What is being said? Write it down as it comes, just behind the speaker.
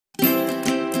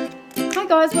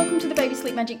guys, welcome to the Baby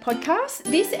Sleep Magic podcast.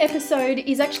 This episode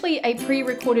is actually a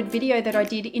pre-recorded video that I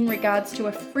did in regards to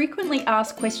a frequently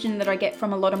asked question that I get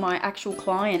from a lot of my actual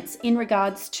clients in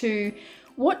regards to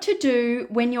what to do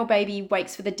when your baby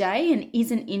wakes for the day and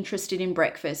isn't interested in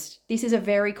breakfast. This is a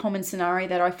very common scenario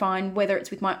that I find, whether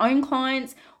it's with my own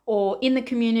clients or in the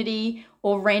community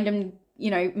or random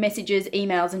messages,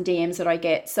 emails and DMs that I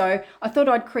get. So I thought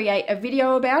I'd create a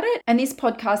video about it, and this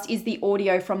podcast is the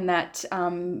audio from that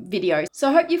video. So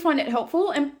I hope you find it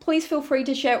helpful, and please feel free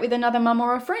to share it with another mum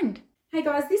or a friend. Hey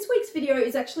guys, this week's video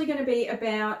is actually going to be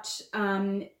about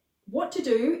what to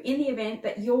do in the event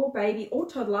that your baby or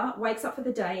toddler wakes up for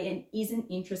the day and isn't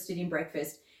interested in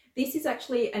breakfast. This is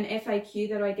actually an FAQ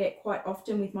that I get quite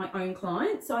often with my own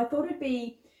clients, so I thought it'd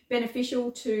be beneficial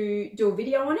to do a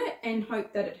video on it and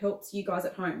hope that it helps you guys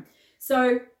at home.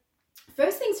 So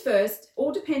first things first,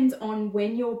 all depends on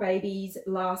when your baby's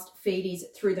last feed is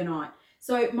through the night.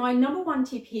 So my number one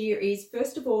tip here is,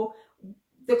 first of all,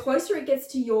 the closer it gets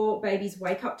to your baby's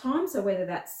wake up time, so whether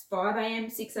that's 5 a.m,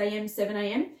 6 a.m, 7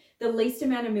 a.m, the least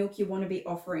amount of milk you want to be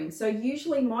offering. So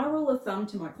usually my rule of thumb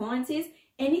to my clients is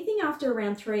anything after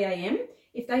around 3 a.m,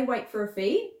 if they wait for a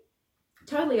feed,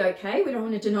 totally okay. We don't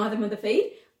want to deny them with a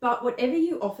feed. But whatever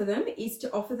you offer them is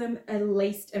to offer them a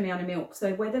least amount of milk.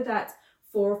 So whether that's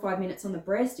 4 or 5 minutes on the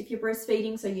breast if you're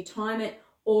breastfeeding, so you time it,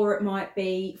 or it might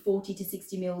be 40 to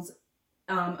 60 mils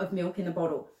of milk in the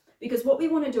bottle. Because what we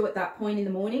want to do at that point in the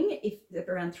morning, if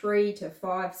around 3 to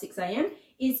 5, 6 a.m,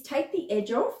 is take the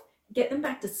edge off, get them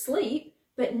back to sleep,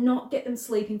 but not get them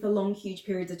sleeping for long, huge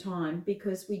periods of time,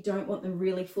 because we don't want them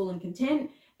really full and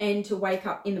content and to wake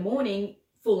up in the morning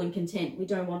full and content. We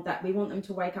don't want that. We want them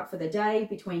to wake up for the day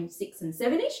between 6 and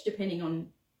 7-ish, depending on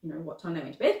what time they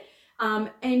went to bed,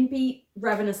 and be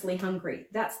ravenously hungry.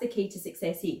 That's the key to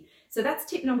success here. So that's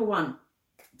tip number one.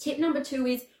 Tip number two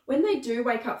is, when they do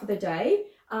wake up for the day,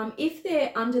 if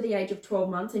they're under the age of 12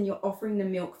 months and you're offering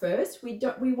them milk first, we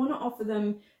want to offer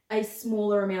them a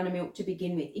smaller amount of milk to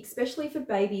begin with, especially for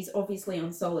babies obviously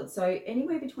on solids. So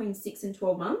anywhere between 6 and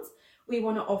 12 months, we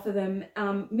want to offer them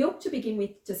milk to begin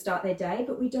with to start their day,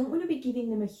 but we don't want to be giving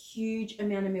them a huge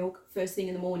amount of milk first thing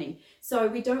in the morning. So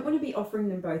we don't want to be offering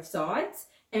them both sides.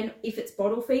 And if it's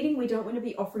bottle feeding, we don't want to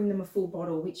be offering them a full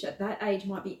bottle, which at that age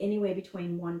might be anywhere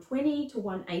between 120 to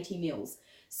 180 mils.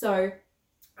 So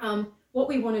what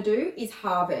we want to do is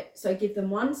halve it. So give them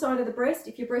one side of the breast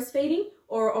if you're breastfeeding,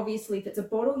 or obviously if it's a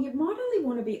bottle, you might only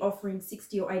want to be offering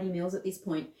 60 or 80 mils at this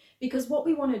point. Because what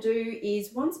we want to do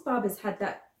is, once Bub has had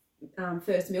that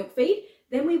first milk feed,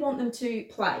 then we want them to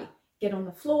play, get on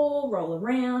the floor, roll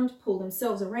around, pull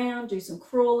themselves around, do some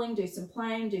crawling, do some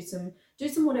playing, do some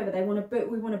whatever they want to.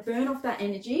 We want to burn off that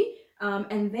energy,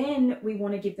 and then we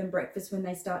want to give them breakfast when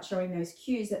they start showing those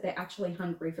cues that they're actually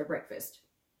hungry for breakfast.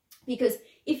 Because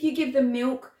if you give them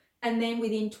milk and then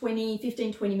within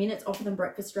 15, 20 minutes offer them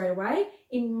breakfast straight away,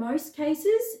 in most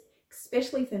cases,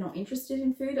 especially if they're not interested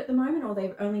in food at the moment, or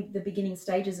they're only the beginning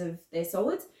stages of their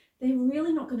solids, they're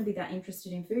really not going to be that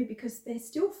interested in food, because they're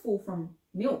still full from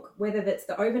milk, whether that's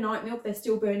the overnight milk they're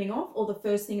still burning off or the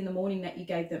first thing in the morning that you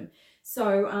gave them.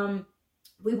 So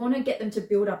we want to get them to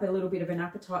build up a little bit of an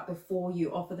appetite before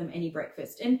you offer them any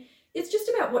breakfast. And it's just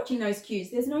about watching those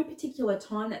cues. There's no particular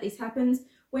time that this happens.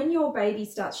 When your baby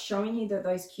starts showing you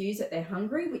those cues that they're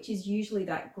hungry, which is usually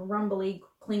that grumbly,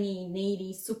 clingy,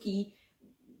 needy, sooky,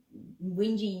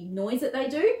 whingy noise that they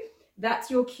do,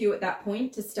 that's your cue at that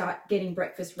point to start getting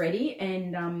breakfast ready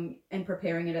and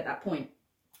preparing it at that point.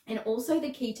 And also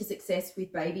the key to success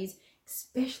with babies,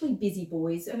 especially busy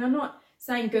boys, and I'm not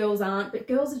saying girls aren't, but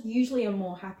girls usually are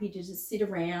more happy to just sit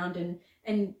around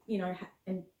and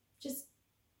just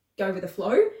go with the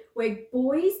flow, where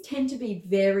boys tend to be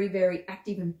very, very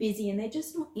active and busy, and they're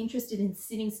just not interested in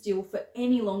sitting still for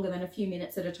any longer than a few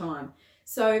minutes at a time.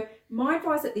 So my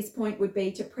advice at this point would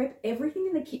be to prep everything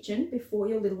in the kitchen before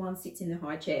your little one sits in the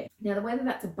high chair. Now, whether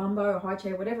that's a bumbo or high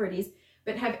chair, whatever it is,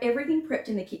 but have everything prepped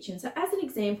in the kitchen. So as an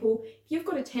example, if you've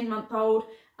got a 10-month-old,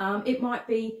 it might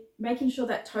be making sure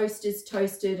that toast is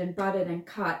toasted and buttered and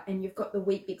cut, and you've got the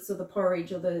wheat bix or the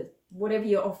porridge or the whatever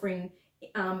you're offering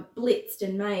blitzed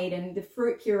and made, and the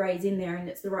fruit puree's in there and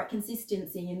it's the right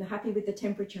consistency, and they're happy with the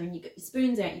temperature, and you've got your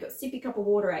spoons out, you've got a sippy cup of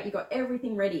water out, you've got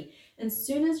everything ready. And as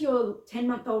soon as your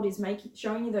 10-month-old is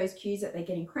showing you those cues that they're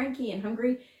getting cranky and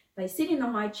hungry, they sit in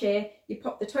the high chair, you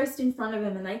pop the toast in front of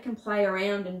them, and they can play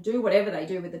around and do whatever they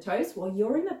do with the toast while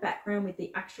you're in the background with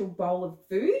the actual bowl of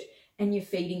food and you're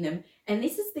feeding them. And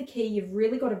this is the key. You've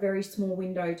really got a very small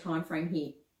window time frame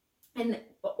here. And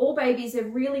all babies are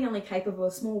really only capable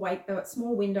of a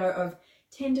small window of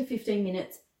 10 to 15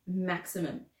 minutes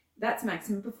maximum. That's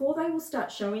maximum. Before they will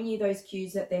start showing you those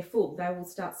cues that they're full, they will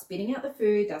start spitting out the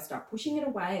food, they'll start pushing it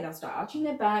away, they'll start arching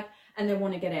their back, and they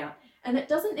want to get out. And that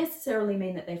doesn't necessarily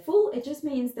mean that they're full, it just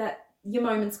means that your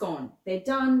moment's gone. They're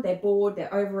done, they're bored,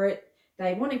 they're over it,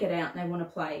 they want to get out and they want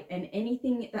to play. And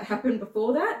anything that happened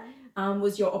before that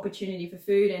was your opportunity for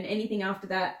food, and anything after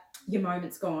that, your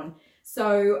moment's gone.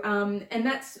 So, and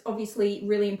that's obviously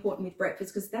really important with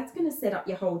breakfast, because that's going to set up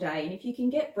your whole day. And if you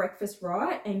can get breakfast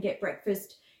right and get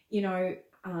breakfast, you know,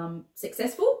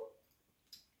 successful,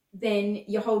 then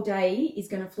your whole day is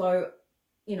going to flow,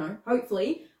 you know,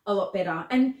 hopefully a lot better.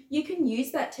 And you can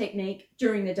use that technique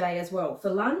during the day as well, for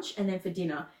lunch and then for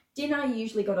dinner. Dinner, you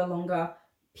usually got a longer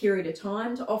period of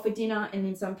time to offer dinner, and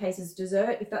in some cases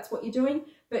dessert if that's what you're doing.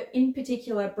 But in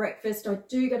particular breakfast, I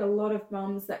do get a lot of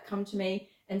mums that come to me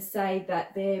and say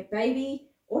that their baby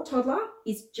or toddler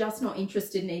is just not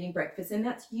interested in eating breakfast, and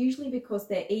that's usually because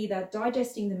they're either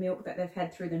digesting the milk that they've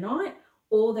had through the night,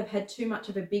 or they've had too much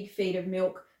of a big feed of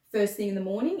milk first thing in the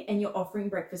morning and you're offering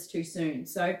breakfast too soon.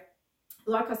 So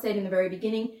like I said in the very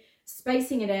beginning,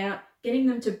 spacing it out, getting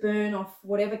them to burn off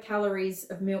whatever calories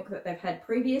of milk that they've had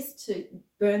previous, to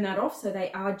burn that off so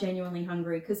they are genuinely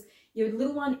hungry, because your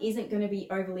little one isn't going to be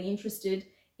overly interested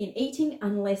in eating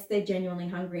unless they're genuinely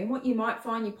hungry. And what you might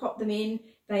find, you pop them in,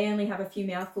 they only have a few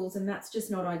mouthfuls, and that's just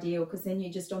not ideal, because then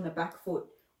you're just on the back foot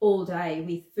all day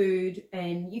with food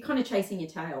and you're kind of chasing your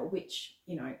tail, which,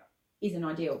 you know, isn't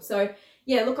ideal. So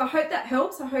yeah, look, I hope that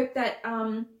helps. I hope that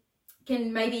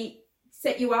can maybe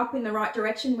set you up in the right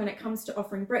direction when it comes to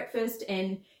offering breakfast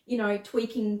and, you know,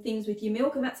 tweaking things with your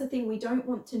milk. And that's the thing, we don't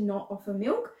want to not offer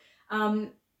milk.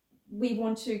 We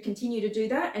want to continue to do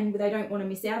that, and they don't want to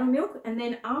miss out on milk. And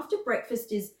then after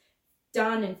breakfast is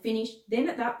done and finished, then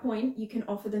at that point you can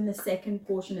offer them the second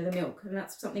portion of the milk. And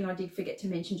that's something I did forget to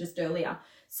mention just earlier.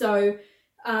 So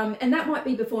and that might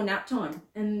be before nap time,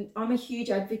 and I'm a huge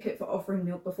advocate for offering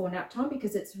milk before nap time,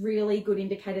 because it's really good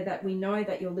indicator that we know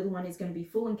that your little one is going to be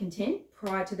full and content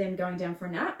prior to them going down for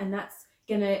a nap, and that's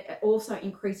going to also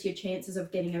increase your chances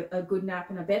of getting a good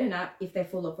nap and a better nap if they're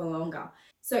fuller for longer.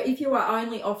 So if you are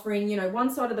only offering, you know,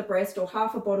 one side of the breast or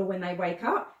half a bottle when they wake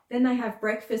up, then they have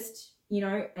breakfast, you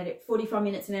know, at 45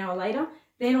 minutes, an hour later.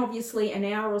 Then obviously an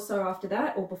hour or so after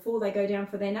that, or before they go down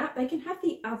for their nap, they can have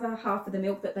the other half of the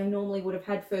milk that they normally would have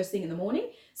had first thing in the morning.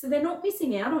 So they're not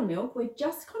missing out on milk. We're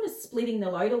just kind of splitting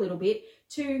the load a little bit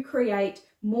to create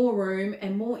more room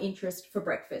and more interest for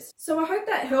breakfast. So I hope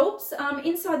that helps.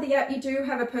 Inside the app, you do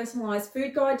have a personalized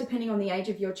food guide depending on the age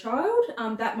of your child.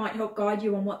 That might help guide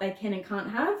you on what they can and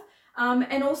can't have.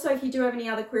 And also, if you do have any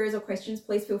other queries or questions,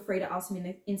 please feel free to ask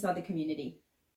them inside the community.